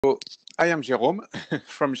I am Jérôme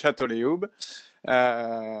from Château Léoube,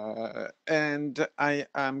 and I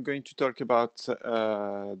am going to talk about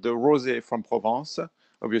the rosé from Provence.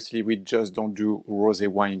 Obviously, we just don't do rosé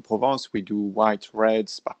wine in Provence. We do white, red,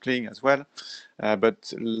 sparkling as well.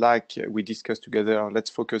 But like we discussed together, let's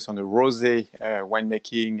focus on the rosé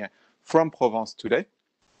winemaking from Provence today.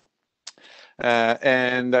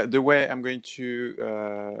 And the way I'm going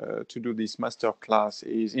to do this master class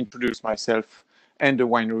is introduce myself and the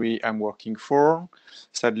winery I'm working for.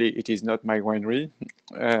 Sadly, it is not my winery.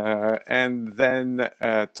 And then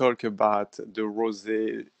talk about the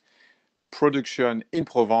rosé production in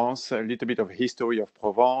Provence, a little bit of history of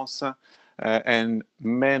Provence. And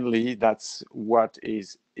mainly that's what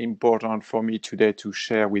is important for me today to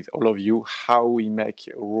share with all of you, how we make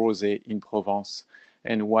rosé in Provence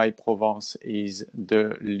and why Provence is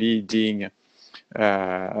the leading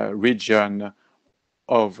region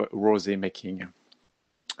of rosé making.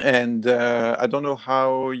 And I don't know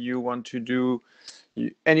how you want to do.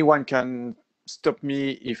 Anyone can stop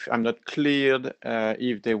me if I'm not cleared.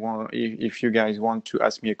 If you guys want to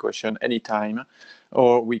ask me a question anytime,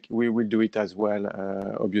 or we will do it as well.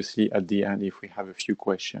 Obviously, at the end, if we have a few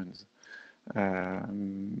questions. Does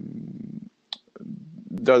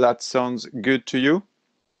that sound good to you?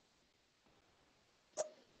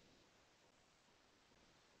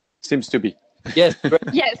 Seems to be. Yes.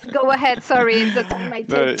 Yes, go ahead. Sorry, the time I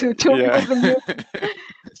take to remove the mute.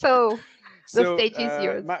 So the stage is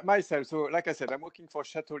yours. Myself, so like I said, I'm working for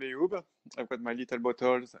Château Léoube. I've got my little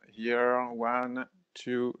bottles here, 1,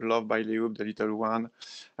 2, Love by Léoube, the little one.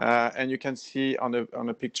 And you can see on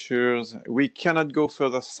the pictures, we cannot go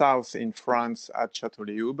further south in France at Château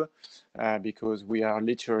Léoube because we are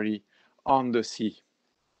literally on the sea.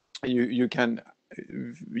 You can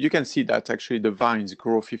see that actually the vines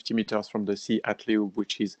grow 50 meters from the sea at Léoube,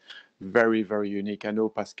 which is very, very unique. I know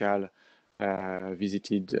Pascal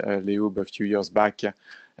visited Léoube a few years back,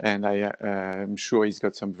 and I'm sure he's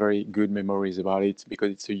got some very good memories about it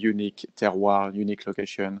because it's a unique terroir, unique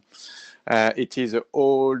location. It is an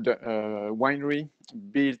old winery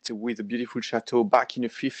built with a beautiful chateau back in the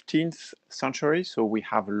 15th century. So we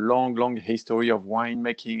have a long, long history of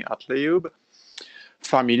winemaking at Léoube.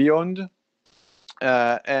 Family owned,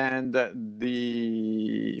 and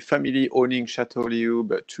the family owning Château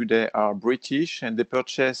Léoube today are British, and they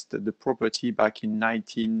purchased the property back in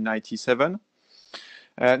 1997.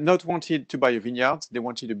 Not wanted to buy a vineyard, they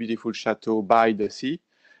wanted a beautiful chateau by the sea,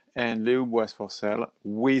 and Léoube was for sale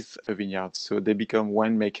with a vineyard. So they become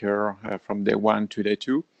winemaker from day one to day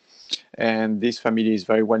two. And this family is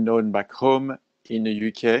very well known back home in the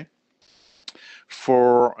UK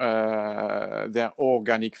for their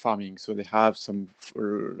organic farming. So they have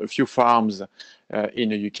a few farms in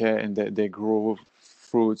the UK, and they grow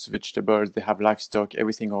fruits, vegetables, they have livestock,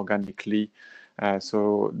 everything organically.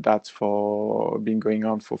 So that's been going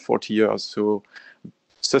on for 40 years. So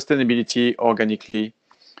sustainability, organically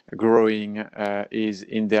growing is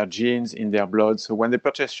in their genes, in their blood. So when they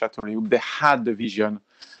purchased Château Léoube, they had the vision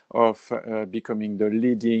of becoming the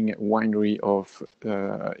leading winery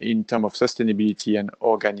in terms of sustainability and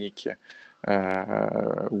organic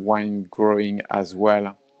wine growing as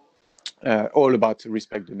well, all about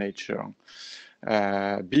respect the nature.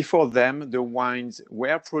 Before them, the wines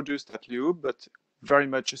were produced at Léoube, but very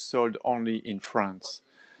much sold only in France.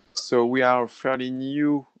 So we are a fairly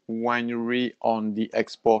new winery on the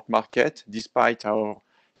export market, despite our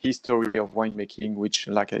history of winemaking, which,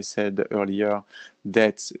 like I said earlier,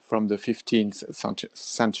 dates from the 15th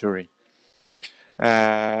century.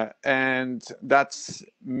 And that's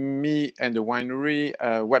me and the winery.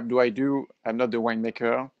 What do I do? I'm not the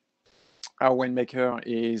winemaker. Our winemaker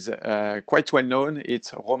is quite well known.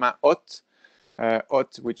 It's Romain Hot,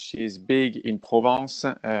 which is big in Provence.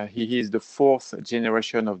 He is the 4th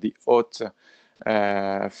generation of the Hot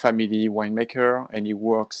family winemaker, and he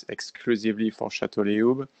works exclusively for Château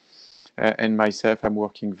Léoube. And myself, I'm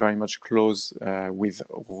working very much close with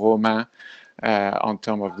Romain on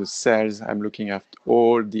terms of the sales. I'm looking at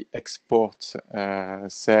all the export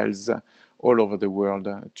sales all over the world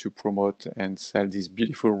to promote and sell this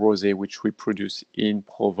beautiful rosé which we produce in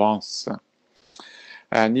Provence.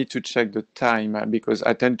 I need to check the time because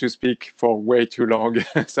I tend to speak for way too long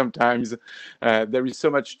sometimes. There is so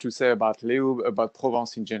much to say about Léoube, about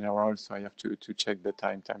Provence in general, so I have to check the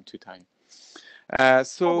time to time. No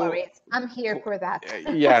worries, I'm here for that.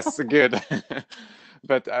 Yes, good.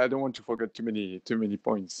 But I don't want to forget too many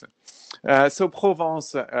points. So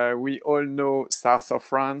Provence, we all know south of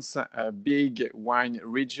France, a big wine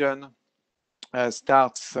region.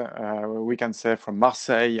 starts, we can say, from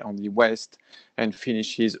Marseille on the west and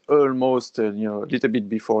finishes almost, a little bit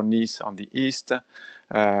before Nice on the east,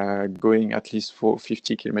 going at least for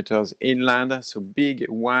 50 kilometers inland. So big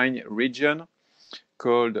wine region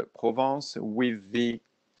called Provence, with the,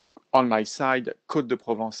 on my side, Côte de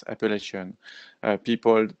Provence appellation.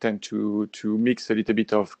 People tend to mix a little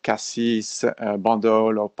bit of Cassis,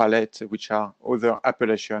 Bandol, or Palette, which are other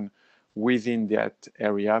appellations within that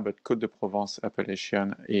area, but Côte de Provence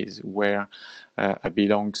appellation is where it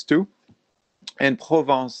belongs to. And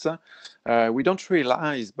Provence, we don't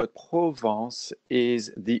realize, but Provence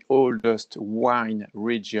is the oldest wine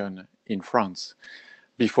region in France.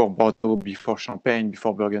 Before Bordeaux, before Champagne,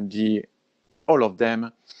 before Burgundy, all of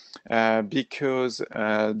them, because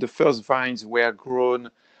the first vines were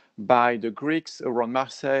grown by the Greeks around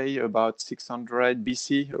Marseille, about 600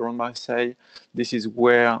 BC, around Marseille. This is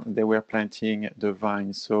where they were planting the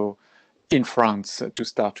vines. So in France, to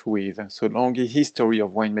start with. So long history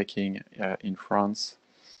of winemaking in France,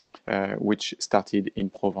 which started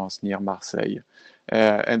in Provence near Marseille.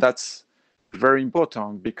 And that's very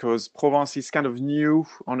important because Provence is kind of new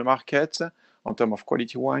on the market on terms of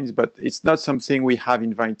quality wines, but it's not something we have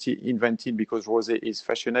invented because rosé is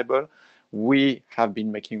fashionable. We have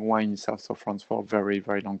been making wine in south of France for a very,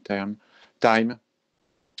 very long time,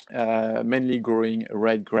 mainly growing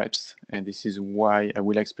red grapes. And this is why I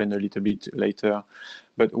will explain a little bit later,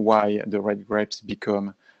 but why the red grapes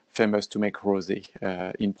become famous to make rosé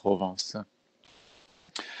in Provence.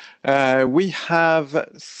 We have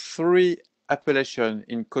 3 appellations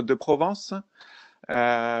in Côte de Provence.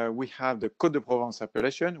 We have the Côte de Provence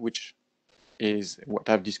appellation, which is what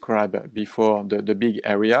I've described before, the big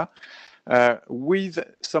area, with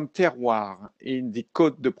some terroir in the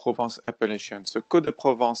Côte de Provence appellation. So Côte de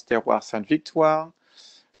Provence, terroir Sainte-Victoire,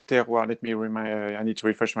 terroir, let me remind, I need to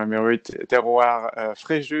refresh my memory, terroir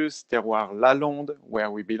Fréjus, terroir Lalonde,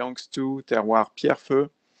 where we belong to, terroir Pierrefeu,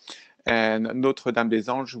 and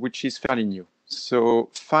Notre-Dame-des-Anges, which is fairly new. So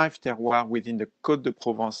 5 terroirs within the Côte de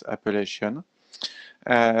Provence appellation.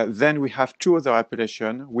 Then we have 2 other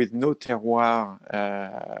appellations with no terroir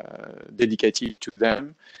dedicated to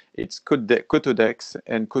them. It's Côte d'Aix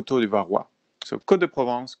and Coteaux du Varois. So Côte de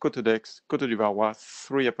Provence, Côte d'Aix, Coteaux du Varois,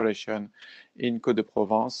 3 appellations in Côte de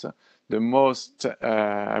Provence. The most,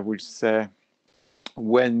 I would say,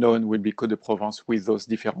 well-known will be Côte de Provence with those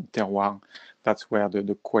different terroirs. That's where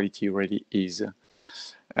the quality really is.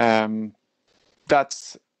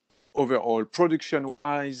 That's overall.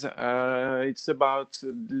 Production-wise, it's about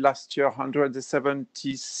last year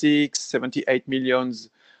 176, 78 million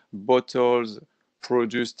bottles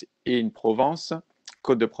produced in Provence,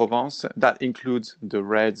 Côte de Provence. That includes the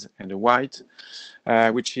reds and the white,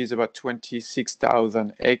 which is about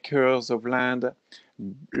 26,000 acres of land.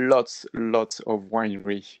 Lots of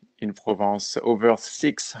winery in Provence, over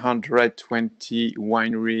 620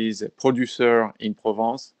 wineries, producer in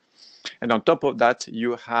Provence. And on top of that,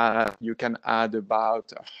 you can add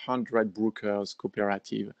about 100 brewers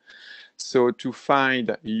cooperative. So to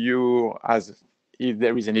find you, as if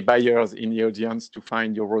there is any buyers in the audience, to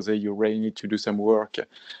find your rosé, you really need to do some work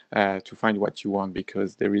to find what you want,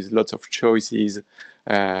 because there is lots of choices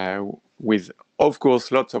with, of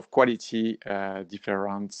course, lots of quality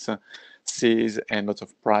differences and lots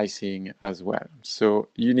of pricing as well. So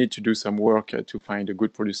you need to do some work to find a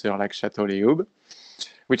good producer like Château Léoube,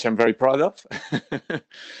 which I'm very proud of.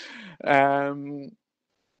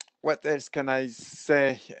 What else can I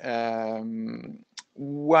say?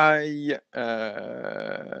 Why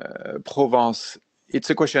Provence? It's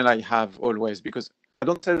a question I have always, because I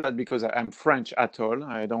don't say that because I'm French at all.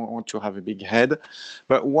 I don't want to have a big head.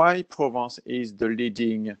 But why Provence is the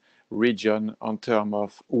leading region on terms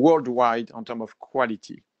of worldwide, on terms of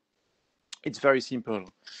quality? It's very simple.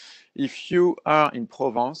 If you are in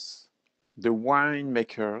Provence, the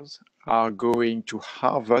winemakers are going to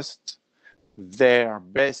harvest their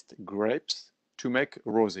best grapes to make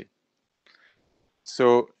rosé.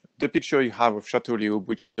 So the picture you have of Château Léoube,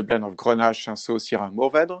 which is a blend of Grenache, Cinsault, Syrah,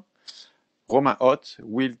 Mourvèdre, Romain Haute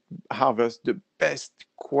will harvest the best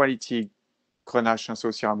quality Grenache,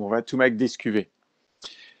 Cinsault, Syrah, Mourvèdre to make this cuvée.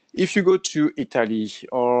 If you go to Italy,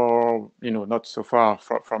 or not so far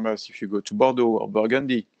from us, if you go to Bordeaux or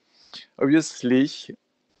Burgundy, obviously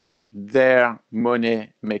their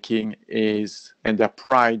money making is, and their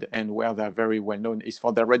pride, and where they're very well known, is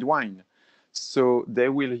for their red wine. So they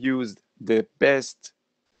will use the best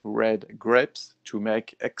red grapes to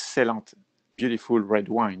make excellent, beautiful red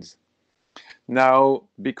wines. Now,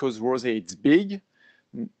 because rosé is big,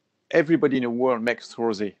 everybody in the world makes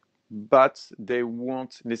rosé, but they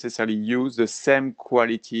won't necessarily use the same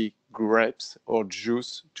quality grapes or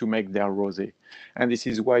juice to make their rosé. And this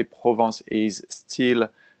is why Provence is still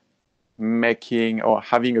making or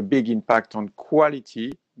having a big impact on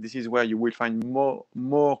quality. This is where you will find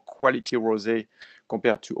more quality rosé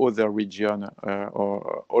compared to other regions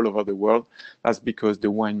or all over the world. That's because the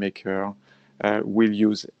winemaker will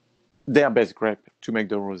use their best grape to make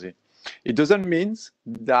the rosé. It doesn't mean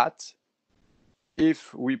that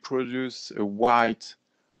if we produce a white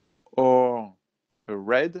or a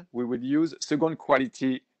red, we will use second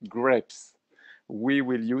quality grapes. We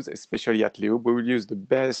will use, especially at Léoube, we will use the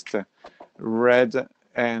best red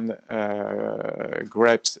and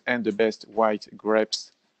grapes and the best white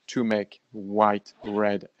grapes to make white,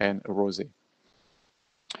 red, and rosé.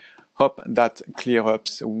 Hope that clears up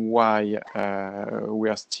why we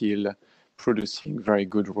are still producing very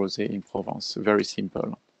good rosé in Provence. Very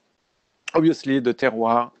simple. Obviously, the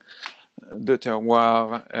terroir,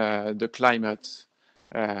 the climate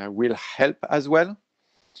will help as well.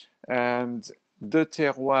 And the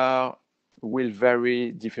terroir will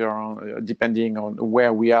vary different depending on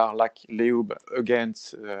where we are, like Léoube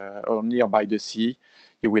against or nearby the sea.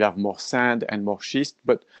 You will have more sand and more schist,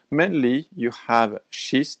 but mainly you have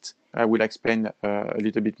schist. I will explain a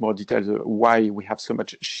little bit more details why we have so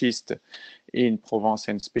much schist in Provence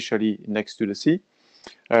and especially next to the sea.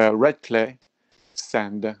 Red clay,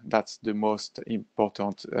 sand, that's the most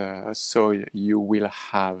important soil you will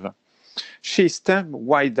have. Schist,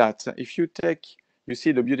 why that? If you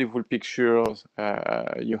see the beautiful pictures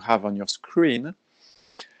you have on your screen,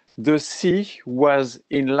 the sea was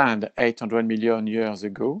inland 800 million years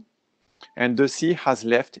ago, and the sea has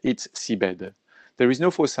left its seabed. There is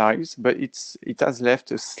no fossils, but it has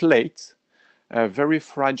left a slate, a very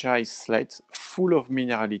fragile slate, full of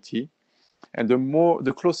minerality. And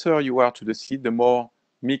the closer you are to the sea, the more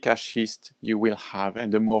mica schist you will have,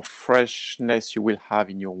 and the more freshness you will have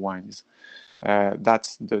in your wines.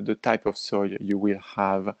 That's the type of soil you will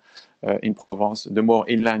have in Provence. The more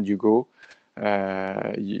inland you go,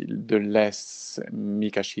 the less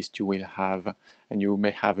mica schist you will have, and you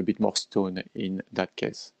may have a bit more stone in that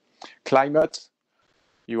case. Climate,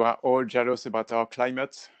 you are all jealous about our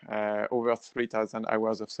climate. Over 3,000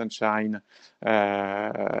 hours of sunshine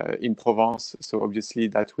in Provence, so obviously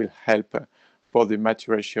that will help for the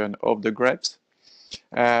maturation of the grapes,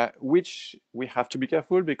 which we have to be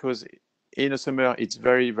careful because in the summer it's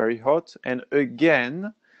very, very hot. And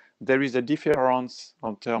again, there is a difference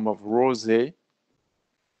in terms of rosé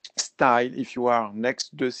style if you are next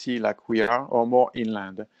to the sea like we are or more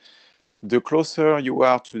inland. The closer you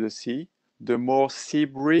are to the sea, the more sea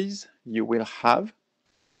breeze you will have,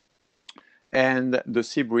 and the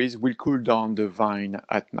sea breeze will cool down the vine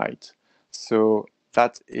at night. So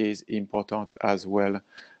that is important as well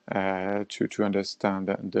to understand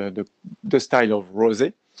the style of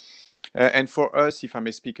rosé. And for us, if I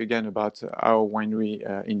may speak again about our winery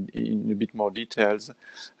in a bit more details,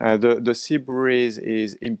 the sea breeze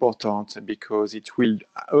is important because it will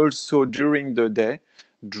also during the day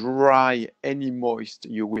dry any moist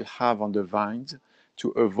you will have on the vines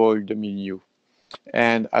to avoid the mildew.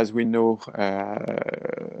 And as we know,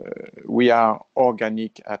 we are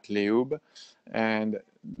organic at Léoube, and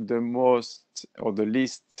the most or the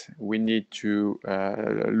least we need to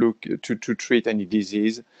look to treat any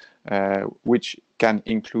disease, which can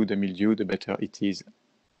include the mildew, the better it is,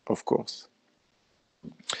 of course.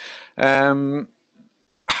 How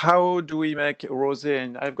do we make rosé?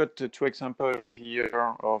 And I've got two examples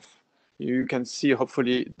here of, you can see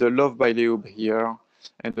hopefully the Love by Léoube here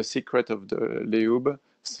and the Secret of the Léoube,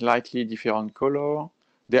 slightly different color.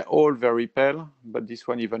 They're all very pale, but this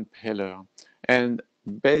one even paler. And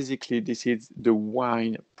basically this is the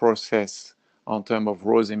wine process in terms of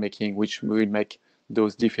rosé making, which will make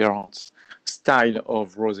those different style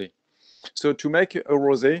of rosé. So to make a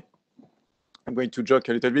rosé, I'm going to joke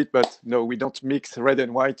a little bit, but no, we don't mix red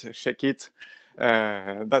and white, shake it.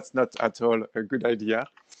 That's not at all a good idea.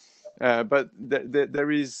 But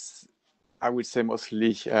there is, I would say,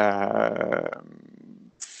 mostly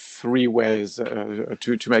 3 ways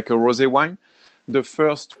to make a rosé wine. The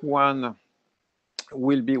first one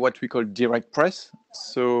will be what we call direct press.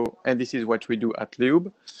 So, and this is what we do at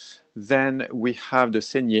Léoube. Then we have the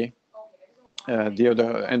saigné, the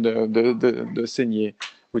other, and the saigné,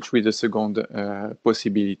 which is the second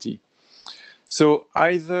possibility. So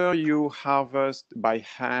either you harvest by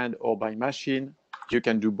hand or by machine. You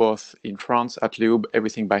can do both in France at Léoube,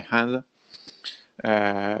 everything by hand.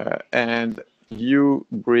 And you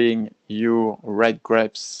bring your red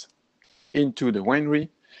grapes into the winery.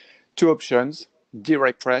 2 options,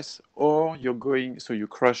 direct press, or you're going, so you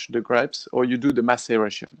crush the grapes, or you do the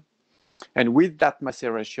maceration. And with that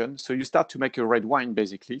maceration, so you start to make a red wine,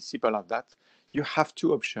 basically, simple as that. You have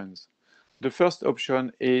two options. The first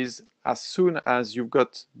option is as soon as you've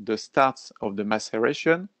got the start of the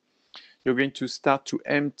maceration, you're going to start to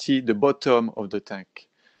empty the bottom of the tank.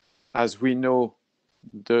 As we know,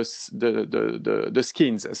 the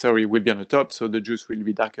skins, will be on the top, so the juice will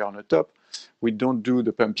be darker on the top. We don't do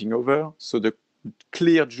the pumping over, so the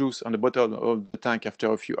clear juice on the bottom of the tank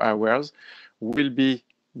after a few hours will be,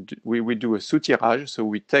 we will do a soutirage, so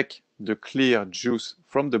we take the clear juice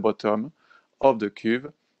from the bottom of the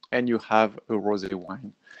cuve, and you have a rosé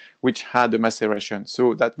wine, which had a maceration.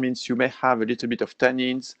 So that means you may have a little bit of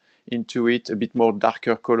tannins into it, a bit more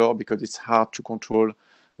darker color, because it's hard to control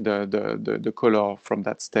the color from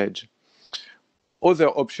that stage. Other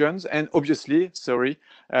options, and obviously,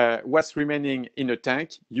 what's remaining in a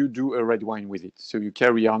tank, you do a red wine with it. So you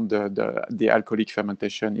carry on the alcoholic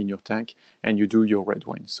fermentation in your tank, and you do your red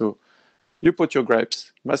wine. So you put your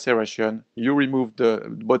grapes, maceration, you remove the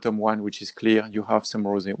bottom one, which is clear, you have some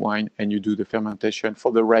rosé wine, and you do the fermentation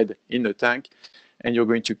for the red in the tank, and you're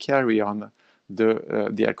going to carry on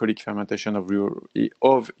the alcoholic fermentation of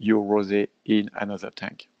your rosé in another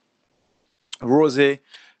tank. Rosé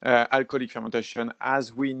alcoholic fermentation,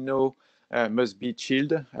 as we know, must be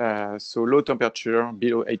chilled, so low temperature,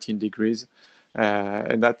 below 18 degrees,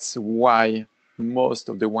 and that's why most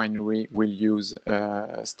of the winery will use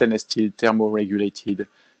stainless steel thermoregulated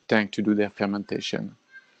tank to do their fermentation.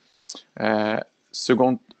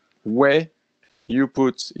 Second way, you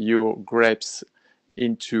put your grapes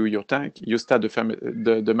into your tank, you start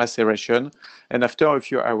the maceration, and after a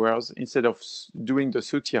few hours, instead of doing the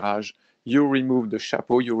soutirage, you remove the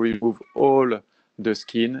chapeau, you remove all the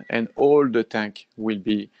skin, and all the tank will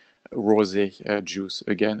be rosé juice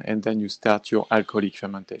again, and then you start your alcoholic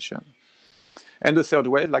fermentation. And the third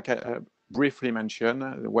way, like I briefly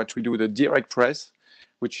mentioned, what we do, the direct press,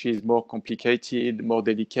 which is more complicated, more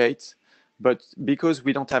delicate, but because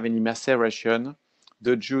we don't have any maceration,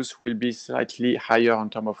 the juice will be slightly higher in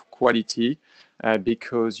terms of quality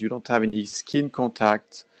because you don't have any skin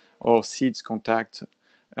contact or seeds contact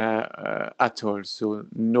at all. So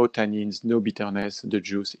no tannins, no bitterness. The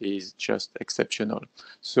juice is just exceptional.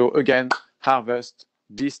 So again, harvest,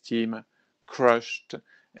 steam, crushed,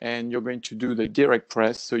 and you're going to do the direct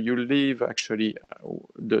press. So you leave actually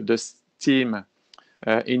the steam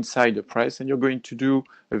inside the press, and you're going to do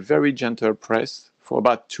a very gentle press for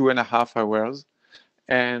about 2.5 hours.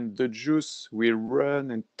 And the juice will run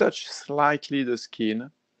and touch slightly the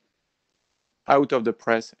skin out of the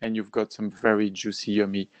press, and you've got some very juicy,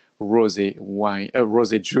 yummy rosé wine,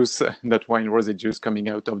 rosé juice, not wine, rosé juice coming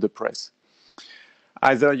out of the press.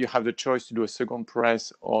 Either you have the choice to do a second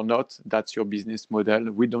press or not. That's your business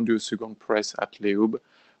model. We don't do a second press at Léoube.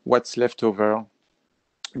 What's left over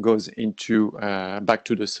goes into back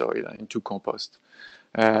to the soil, into compost.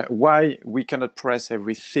 Why we cannot press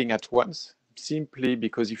everything at once? Simply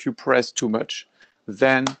because if you press too much,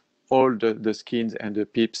 then all the skins and the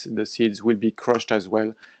pips, the seeds will be crushed as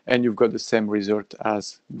well, and you've got the same result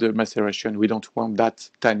as the maceration. We don't want that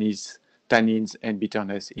tannins and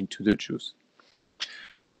bitterness into the juice.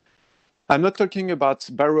 I'm not talking about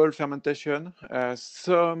barrel fermentation.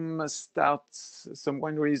 Some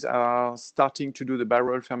wineries are starting to do the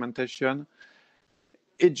barrel fermentation.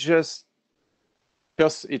 It's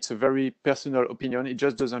a very personal opinion. It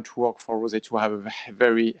just doesn't work for rosé to have a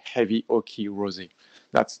very heavy oaky rosé.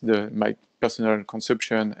 That's my personal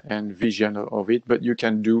conception and vision of it. But you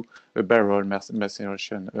can do a barrel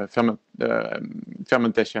maceration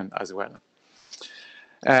fermentation as well.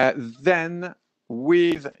 Then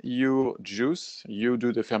with your juice, you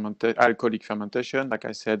do the alcoholic fermentation. Like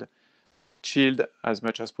I said, chilled as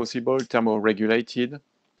much as possible, thermoregulated.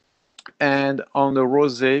 And on the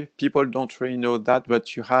rosé, people don't really know that,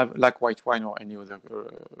 but you have, like white wine or any other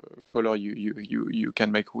color you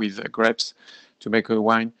can make with grapes to make a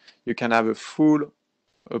wine, you can have a full,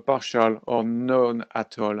 a partial, or none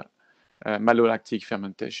at all malolactic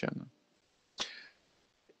fermentation.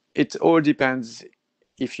 It all depends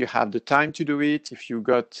if you have the time to do it, if you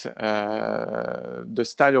got the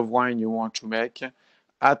style of wine you want to make.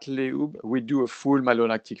 At Léoube, we do a full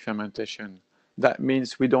malolactic fermentation. That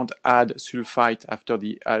means we don't add sulfite after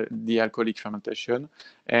the alcoholic fermentation,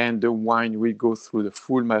 and the wine will go through the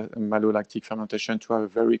full malolactic fermentation to have a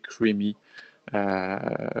very creamy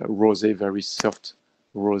rosé, very soft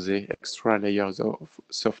rosé, extra layers of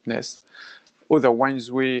softness. Other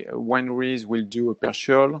wineries will do a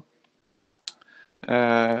partial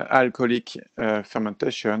alcoholic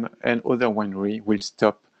fermentation, and other winery will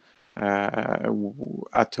stop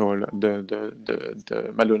at all.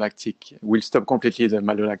 The malolactic will stop completely the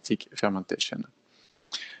malolactic fermentation.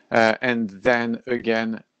 And then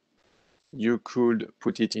again, you could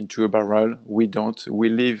put it into a barrel. We don't. We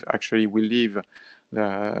leave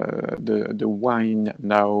the wine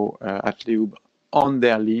now at Léoube on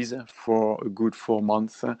their lease for a good 4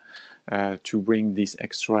 months to bring these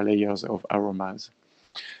extra layers of aromas.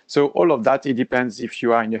 So all of that, it depends if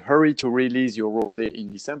you are in a hurry to release your rosé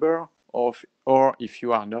in December, or if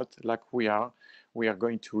you are not, like we are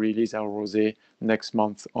going to release our rosé next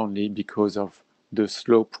month only because of the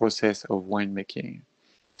slow process of winemaking.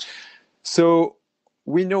 So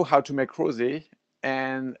we know how to make rosé,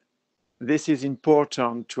 and this is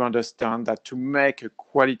important to understand that to make a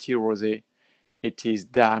quality rosé, it is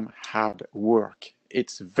damn hard work.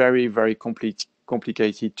 It's very, very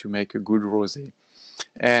complicated to make a good rosé.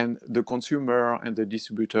 And the consumer and the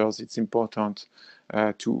distributors, it's important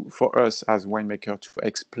for us as winemakers to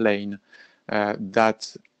explain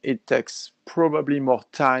that it takes probably more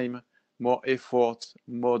time, more effort,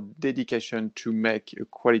 more dedication to make a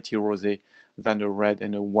quality rosé than a red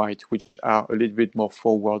and a white, which are a little bit more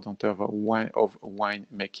forward in terms of wine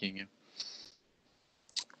making.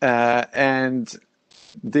 And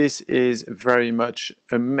this is very much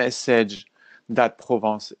a message that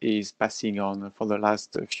Provence is passing on for the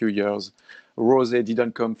last few years. Rosé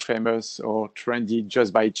didn't come famous or trendy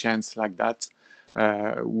just by chance like that.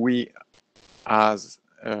 We, as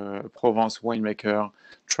Provence winemaker,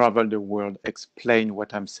 travel the world, explain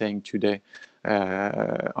what I'm saying today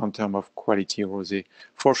in terms of quality rosé.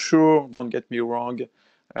 For sure, don't get me wrong,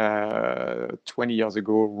 20 years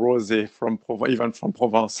ago, rosé even from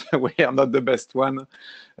Provence, we are not the best one,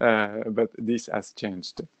 but this has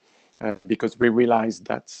changed because we realized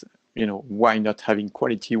that, why not having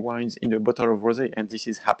quality wines in a bottle of rosé? And this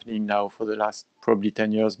is happening now for the last probably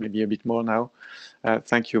 10 years, maybe a bit more now.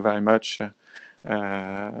 Thank you very much.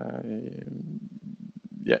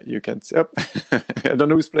 Yeah, you can see. Oh, I don't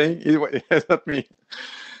know who's playing. It's not me.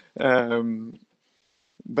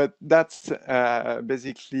 But that's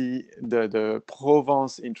basically the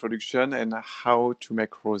Provence introduction and how to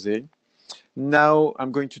make rosé. Now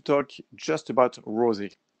I'm going to talk just about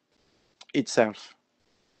rosé itself.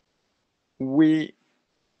 Now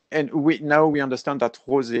we understand that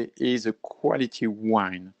rosé is a quality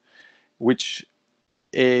wine, which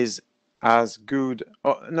is as good,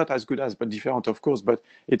 or not as good as, but different, of course, but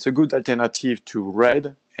it's a good alternative to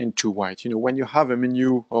red and to white. When you have a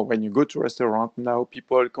menu or when you go to a restaurant now,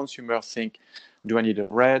 consumers think, do I need a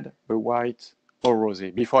red, a white, or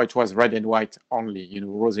rosé? Before it was red and white only.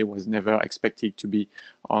 Rosé was never expected to be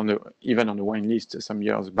even on the wine list some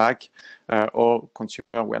years back, or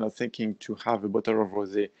consumers were not thinking to have a bottle of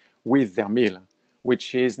rosé with their meal,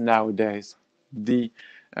 which is nowadays the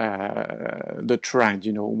trend.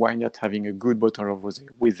 Why not having a good bottle of rosé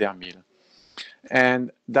with their meal?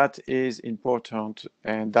 And that is important,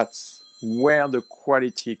 and that's where the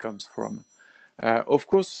quality comes from. Of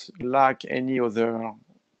course, like any other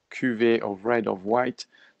cuvée of red or white,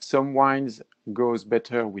 some wines goes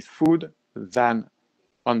better with food than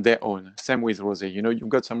on their own. Same with rosé. You've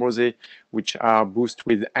got some rosé which are boosted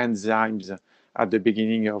with enzymes at the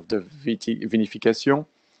beginning of the vinification.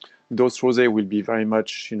 Those rosé will be very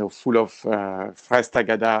much, full of fraise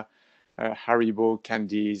tagada, Haribo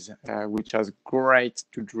candies, which are great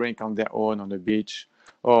to drink on their own on the beach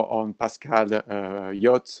or on Pascal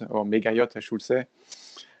yacht or mega yacht, I should say.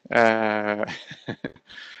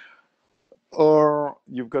 Or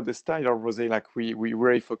you've got the style of rosé like we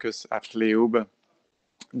really focus at Léoube,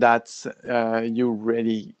 that you're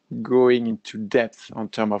really going into depth in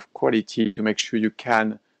terms of quality to make sure you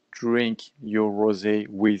can drink your rosé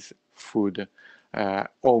with food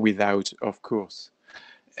or without, of course.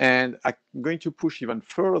 And I'm going to push even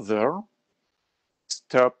further.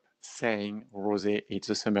 Stop saying rosé it's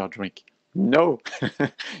a summer drink. No,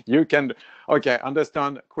 you can. Okay,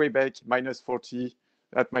 understand Quebec -40.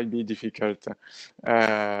 That might be difficult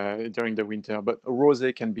during the winter, but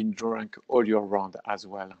rosé can be drunk all year round as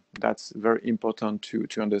well. That's very important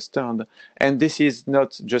to understand. And this is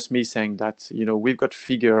not just me saying that. We've got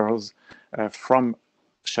figures from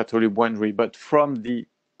Château Léoube Winery, but from the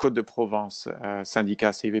Côte de Provence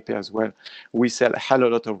syndicat CVP as well. We sell a hell of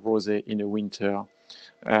a lot of rosé in the winter,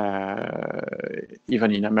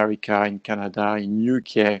 even in America, in Canada, in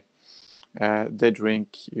UK.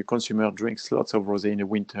 Consumer drinks lots of rosé in the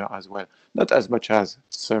winter as well. Not as much as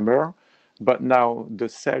summer, but now the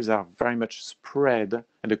sales are very much spread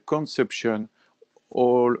and the consumption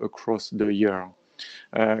all across the year.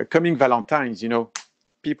 Coming Valentine's,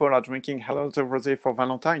 people are drinking a lot of rosé for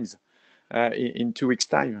Valentine's in 2 weeks'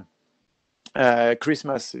 time.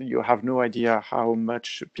 Christmas, you have no idea how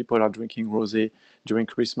much people are drinking rosé during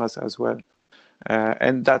Christmas as well.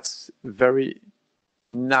 And that's very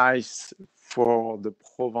nice for the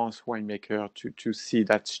Provence winemaker to see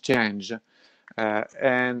that change.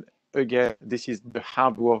 And again, this is the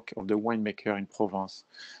hard work of the winemaker in Provence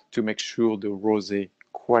to make sure the rosé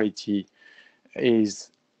quality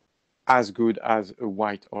is as good as a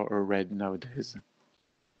white or a red nowadays.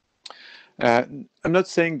 I'm not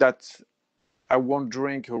saying that I won't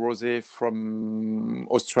drink a rosé from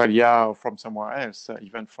Australia or from somewhere else,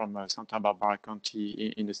 even from Santa Barbara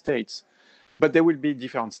County in the States. But there will be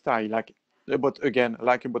different style, like again,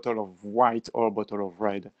 like a bottle of white or a bottle of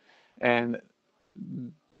red. And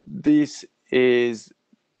this is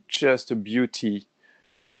just a beauty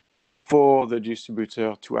for the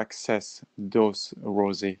distributor to access those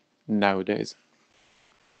rosé nowadays.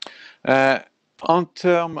 On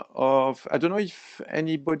terms of, I don't know if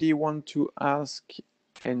anybody want to ask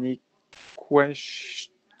any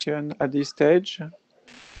question at this stage,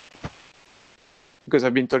 because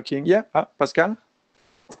I've been talking. Yeah, Pascal.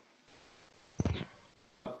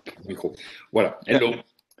 Micro. Voilà. Hello. Yeah.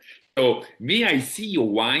 So me, I see your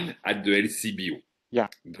wine at the LCBO. Yeah.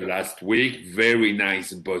 The last week, very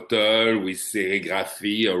nice bottle with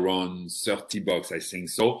serigraphy, around 30 bucks, I think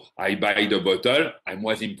so. I buy the bottle. I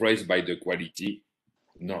was impressed by the quality.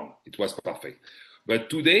 No, it was perfect. But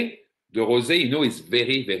today, the rosé, is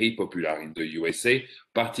very, very popular in the USA,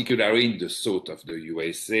 particularly in the south of the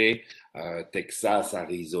USA, Texas,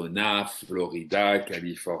 Arizona, Florida,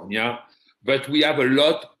 California. But we have a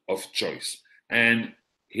lot of choice. And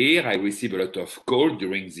here, I receive a lot of calls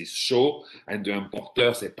during this show, and the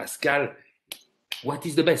importer say, Pascal, what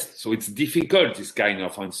is the best? So it's difficult, this kind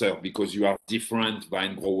of answer, because you are different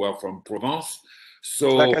vine grower from Provence.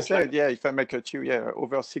 So, like I said, yeah, if I make a two, yeah,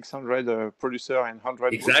 over 600 producer and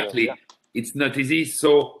 100 exactly. Brewers, yeah. It's not easy.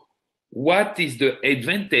 So what is the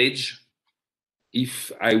advantage if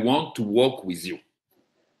I want to work with you?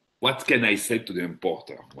 What can I say to the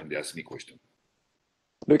importer when they ask me question?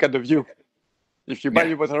 Look at the view. If you buy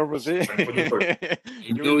your bottle of rosé,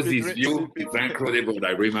 you know this view. It's incredible. I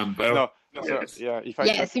remember. No, yes. So, yeah.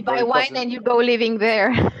 Yes, you buy wine and you go living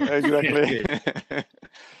there. Exactly.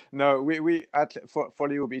 No, we for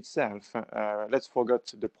Léoube itself. Let's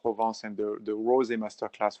forget the Provence and the rosé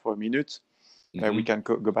masterclass for a minute. We can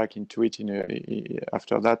go back into it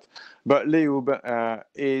after that. But Léoube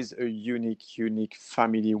is a unique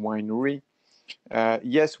family winery.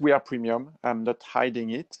 Yes, we are premium. I'm not hiding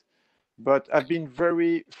it. But I've been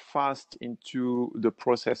very fast into the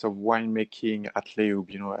process of winemaking at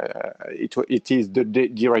Léoube. It is the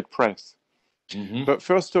direct press. But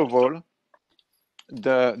first of all,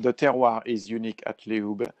 the terroir is unique at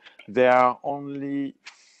Léoube. There are only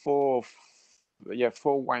four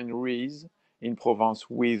wineries in Provence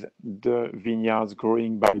with the vineyards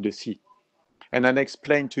growing by the sea. And I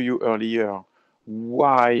explained to you earlier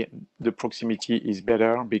why the proximity is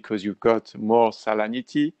better, because you've got more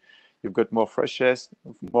salinity, you've got more freshness,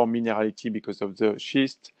 more minerality because of the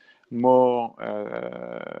schist, more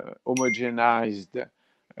homogenized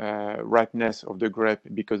ripeness of the grape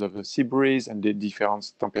because of the sea breeze and the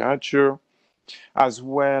different temperature. As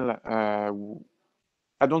well,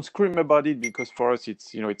 I don't scream about it because for us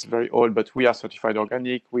it's very old, but we are certified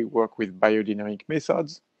organic. We work with biodynamic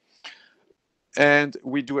methods, and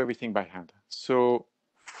we do everything by hand. So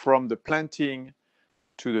from the planting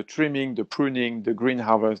to the trimming, the pruning, the green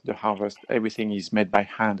harvest, the harvest, everything is made by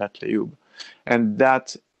hand at Léoube. And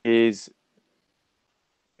that is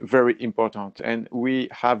very important. And we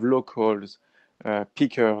have locals,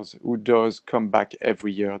 pickers who does come back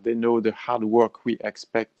every year. They know the hard work we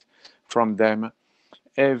expect from them.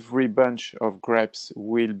 Every bunch of grapes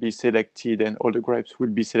will be selected, and all the grapes will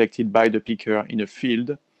be selected by the picker in a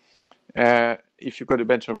field. If you've got a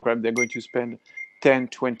bunch of grapes, they're going to spend 10,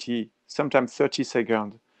 20, sometimes 30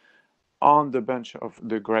 seconds on the bunch of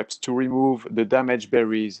the grapes to remove the damaged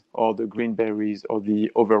berries or the green berries or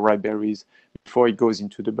the overripe berries before it goes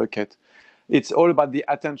into the bucket. It's all about the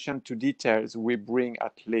attention to details we bring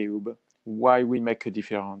at Léoube, why we make a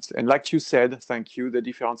difference. And like you said, thank you, the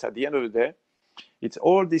difference at the end of the day, it's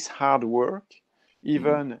all this hard work,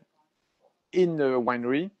 even in the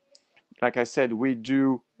winery. Like I said, we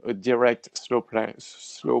do a direct slow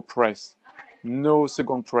press, no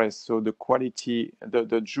second press. So the quality,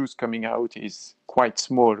 the juice coming out is quite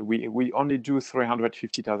small. We only do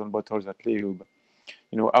 350,000 bottles at Léoube.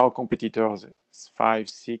 Our competitors, 5,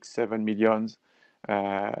 6, 7 millions.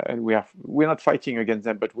 And we're not fighting against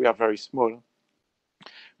them, but we are very small.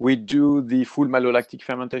 We do the full malolactic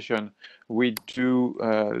fermentation. We do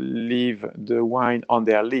leave the wine on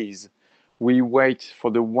their lees. We wait for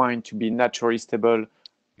the wine to be naturally stable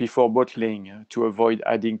before bottling to avoid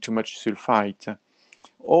adding too much sulfite.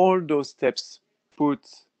 All those steps put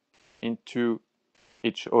into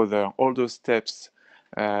each other, all those steps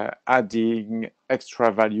adding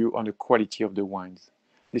extra value on the quality of the wines.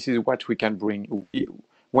 This is what we can bring.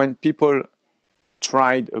 When people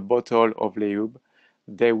tried a bottle of Léoube,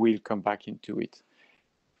 they will come back into it.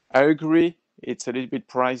 I agree, it's a little bit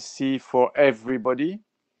pricey for everybody.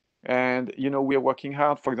 And, you know, we are working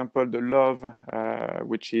hard. For example, the Love,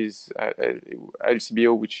 which is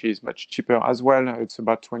LCBO, which is much cheaper as well. It's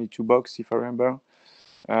about $22, if I remember.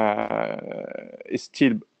 It's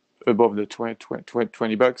still above the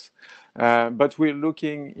 20 bucks. But we're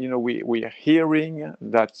looking, you know, we are hearing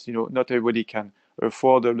that, you know, not everybody can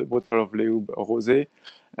afford a bottle of Léoube Rosé.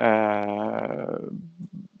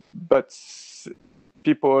 But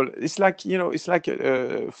people, it's like, you know, it's like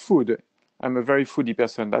food. I'm a very foodie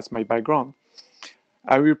person. That's my background.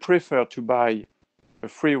 I will prefer to buy a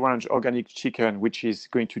free-range organic chicken, which is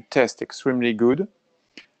going to taste extremely good,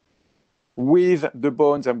 with the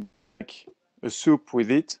bones and make a soup with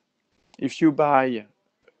it. If you buy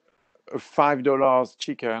a $5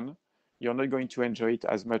 chicken, you're not going to enjoy it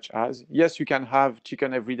as much as. Yes, you can have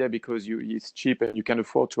chicken every day because it's cheap and you can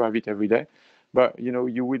afford to have it every day. But, you know,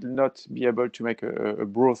 you will not be able to make a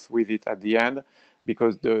broth with it at the end,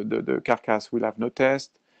 because the carcass will have no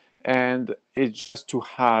taste. And it's just to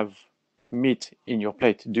have meat in your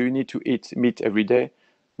plate. Do you need to eat meat every day?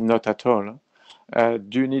 Not at all.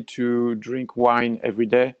 Do you need to drink wine every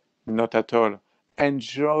day? Not at all.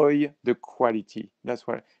 Enjoy the quality. That's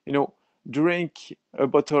why, you know, drink a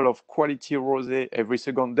bottle of quality rosé every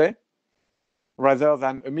second day rather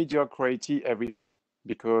than a mediocrity every,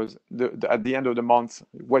 because at the end of the month,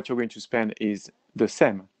 what you're going to spend is the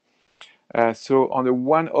same. So on a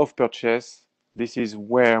one-off purchase, this is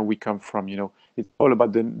where we come from. You know, it's all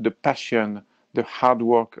about the passion, the hard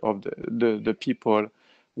work of the people.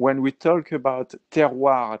 When we talk about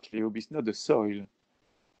terroir at Léoube, it's not the soil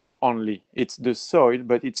only. It's the soil,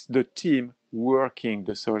 but it's the team working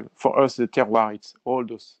the soil. For us, the terroir, it's all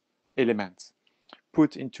those elements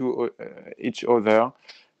put into each other.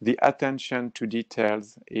 The attention to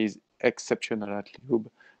details is exceptional at Léoube,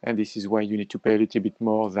 and this is why you need to pay a little bit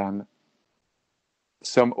more than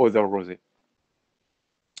some other rosé.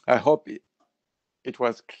 I hope it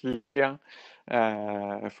was clear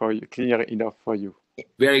for you, clear enough for you.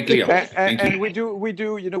 Very clear. And we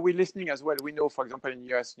do, you know, we're listening as well. We know, for example, in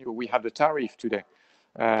US, you know, we have the tariff today.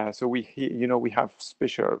 So we have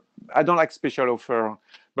special, I don't like special offer,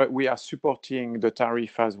 but we are supporting the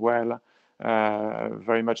tariff as well,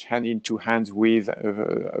 very much hand into hand with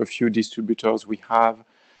a few distributors we have.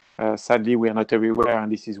 Sadly, we are not everywhere,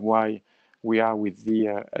 and this is why we are with the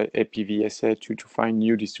APVSA to find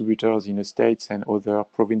new distributors in the States and other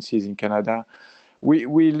provinces in Canada. We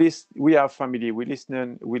are family. We're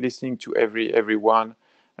listening to everyone,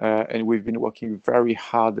 and we've been working very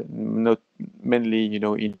hard, not mainly, you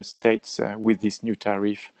know, in the States with this new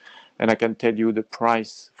tariff. And I can tell you the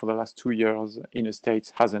price for the last 2 years in the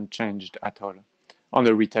States hasn't changed at all on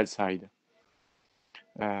the retail side.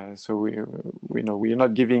 So we know we are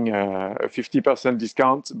not giving a 50%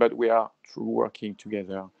 discount, but we are working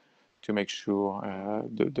together to make sure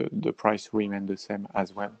the price remain the same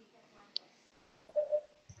as well.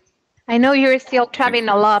 I know you're still traveling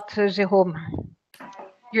a lot, Jérôme.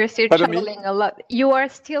 You're still traveling a lot. You are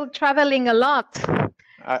still traveling a lot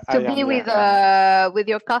to be with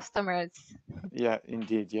your customers. Yeah,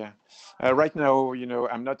 indeed. Yeah. Right now, you know,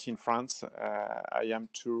 I'm not in France. I am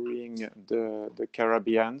touring the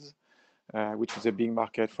Caribbean, which is a big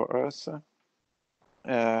market for us.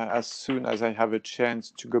 As soon as I have a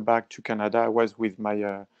chance to go back to Canada, I was with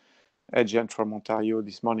my agent from Ontario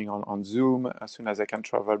this morning on Zoom. As soon as I can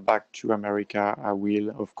travel back to America, I will,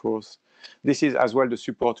 of course. This is as well the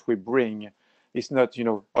support we bring. It's not, you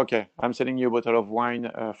know, okay, I'm selling you a bottle of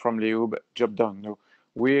wine from Léoube, job done. No,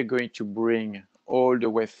 we're going to bring all the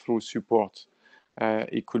way through support.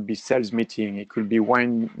 It could be sales meeting, it could be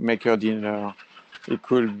winemaker dinner, it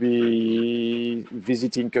could be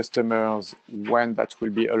visiting customers when that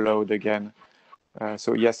will be allowed again.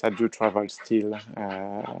 So yes, I do travel still.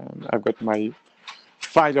 I've got my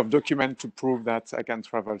file of documents to prove that I can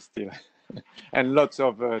travel still. And lots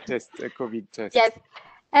of COVID tests. Yes.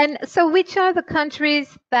 And so which are the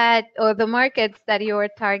countries or the markets that you are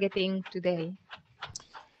targeting today?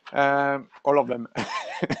 All of them.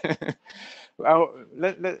 Well,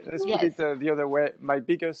 let's put it the other way. My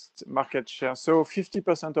biggest market share. So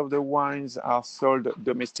 50% of the wines are sold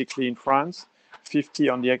domestically in France,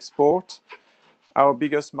 50% on the export. Our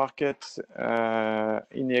biggest market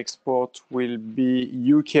in the export will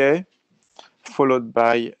be UK, followed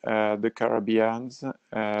by the Caribbean.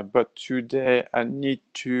 But today I need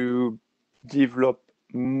to develop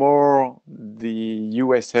more the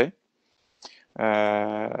USA,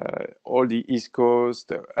 all the East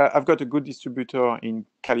Coast. I've got a good distributor in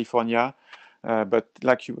California, but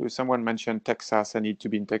like someone mentioned, Texas. I need to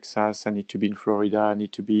be in Texas. I need to be in Florida. I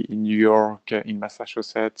need to be in New York, in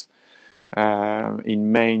Massachusetts,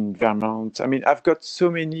 in Maine, Vermont. I mean, I've got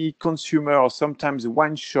so many consumer or sometimes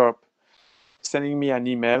wine shop sending me an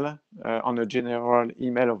email on a general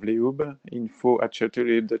email of Léoube,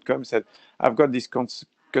 info@châteauléoube.com, said, I've got these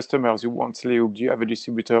customers who want Léoube. Do you have a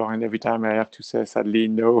distributor? And every time I have to say, sadly,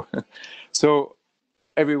 no. So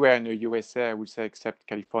everywhere in the USA, I would say, except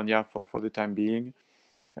California for the time being.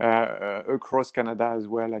 Across Canada as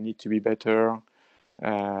well, I need to be better.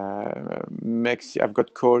 I've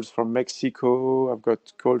got calls from Mexico. I've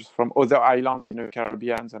got calls from other islands in the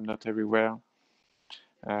Caribbean. I'm not everywhere.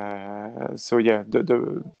 So yeah,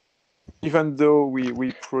 even though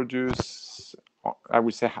we produce, I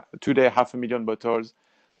would say today 500,000 bottles,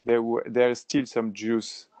 there's still some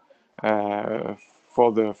juice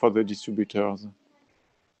for the distributors,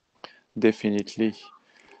 definitely.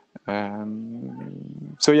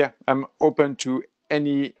 So yeah, I'm open to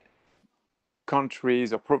any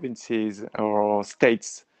countries or provinces or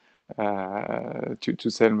states to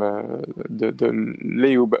sell the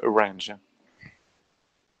Léoube range.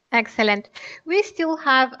 Excellent. We still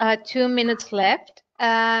have 2 minutes left.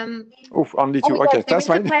 Only two. Okay, that's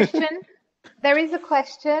fine. There is a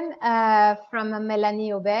question from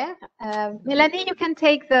Mélanie Aubert. Mélanie, you can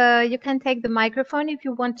take the microphone if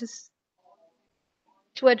you want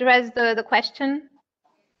to address the question.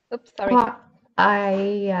 Oops, sorry.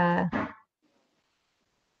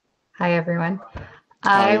 Hi everyone.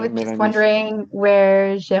 I was just wondering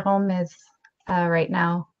where Jérôme is right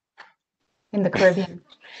now in the Caribbean.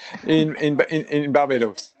 In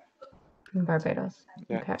Barbados. In Barbados.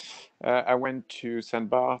 Yeah. Okay. I went to Saint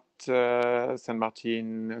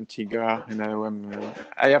Martin, Antigua, and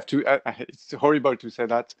I have to. It's horrible to say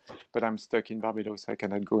that, but I'm stuck in Barbados. I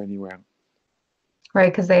cannot go anywhere. Right,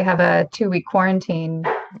 because they have a 2-week quarantine.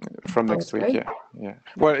 From next week, right? Yeah.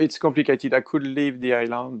 Well, it's complicated. I could leave the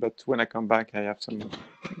island, but when I come back, I have some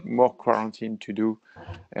more quarantine to do,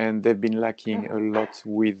 and they've been lacking a lot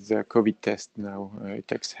with the COVID test now. It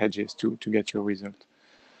takes ages to get your result.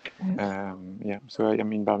 Yeah, so I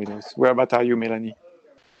am in Barbados. Whereabouts are you, Mélanie?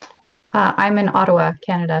 I'm in Ottawa,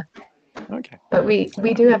 Canada. Okay. But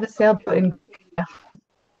we do have a sailboat in Canada,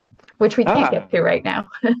 which we can't get to right now.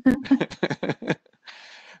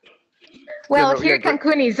 Well, here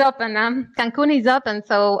Cancun is open. Cancun is open,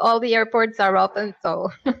 so all the airports are open.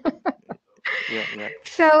 So, yeah.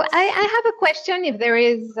 So I have a question. If there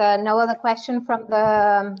is no other question from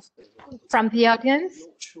the audience,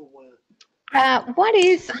 how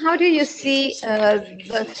do you see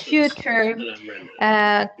the future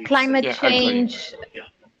climate change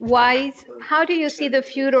wise? How do you see the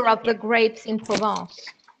future of the grapes in Provence?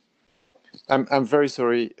 I'm very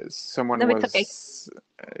sorry. Someone was okay.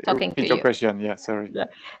 Talking to your you. question. Yeah, sorry. Yeah.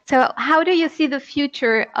 So how do you see the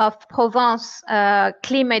future of Provence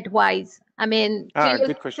climate-wise? I mean,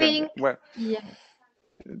 good question. Well, yeah.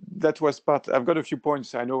 That was part. I've got a few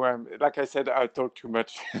points. I know like I said, I talk too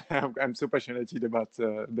much. I'm so passionate about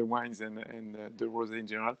the wines and the rosé in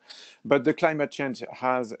general. But the climate change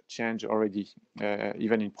has changed already,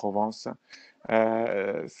 even in Provence.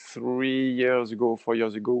 4 years ago,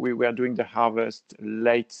 we were doing the harvest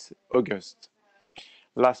late August.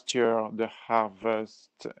 Last year, the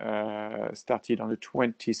harvest started on the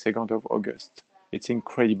 22nd of August. It's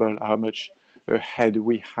incredible how much ahead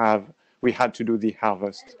we had to do the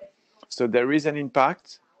harvest. So there is an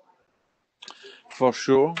impact, for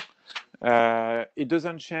sure. It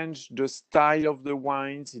doesn't change the style of the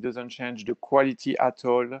wines. It doesn't change the quality at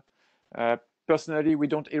all. Personally, we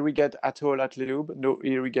don't irrigate at all at Léoube, no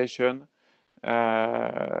irrigation.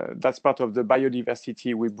 That's part of the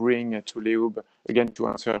biodiversity we bring to Léoube. Again, to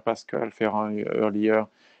answer Pascal Ferrand earlier,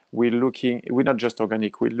 we're not just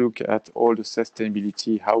organic, we look at all the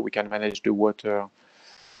sustainability, how we can manage the water.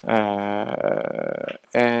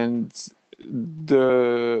 And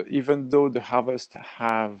even though the harvest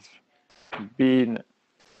have been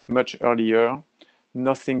much earlier,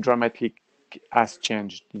 nothing dramatic has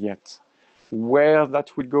changed yet. Where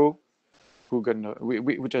that will go,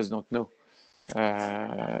 we just don't know.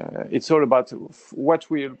 It's all about what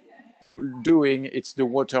we're doing. It's the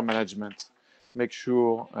water management. Make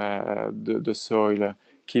sure the soil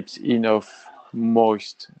keeps enough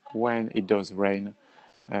moist when it does rain.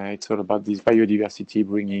 It's all about this biodiversity,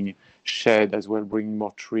 bringing shade as well, bringing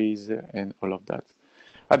more trees and all of that.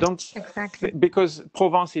 I don't exactly because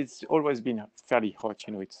Provence, it's always been fairly hot.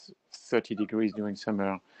 You know, it's 30 degrees during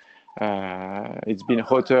summer. It's been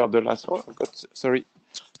hotter the last. Oh, I got, sorry.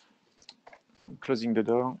 I'm closing the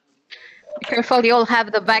door. Be careful, you all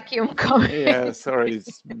have the vacuum going. Yeah, sorry,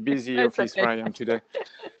 it's busy office okay. where I am today.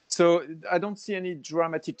 So I don't see any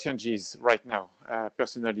dramatic changes right now.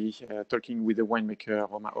 Personally, talking with the winemaker,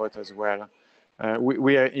 Roma Haute as well,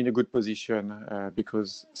 we are in a good position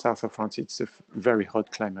because south of France, it's a very hot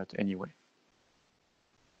climate anyway.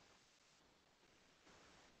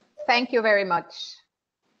 Thank you very much.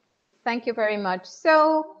 Thank you very much.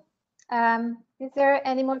 So is there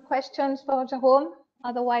any more questions for Jérôme?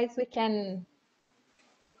 Otherwise, we can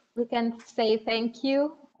say thank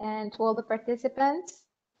you and to all the participants.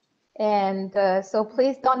 And so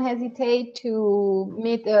please don't hesitate to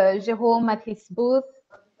meet Jérôme at his booth.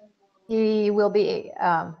 He will be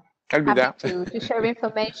happy to share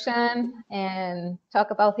information and talk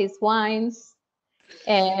about his wines.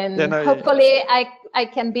 And hopefully I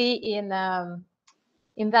can be in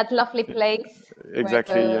that lovely place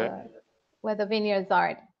exactly where the vineyards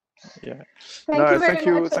are. Yeah.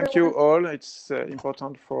 Thank you all. It's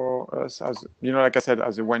important for us, as you know, like I said,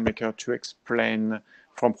 as a winemaker, to explain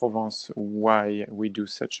from Provence why we do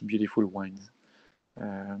such beautiful wines,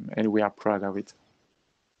 and we are proud of it.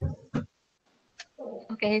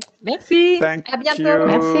 Okay, merci. Thank À bientôt.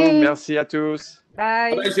 you. Merci à tous.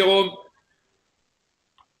 Bye. Bye, Jérôme.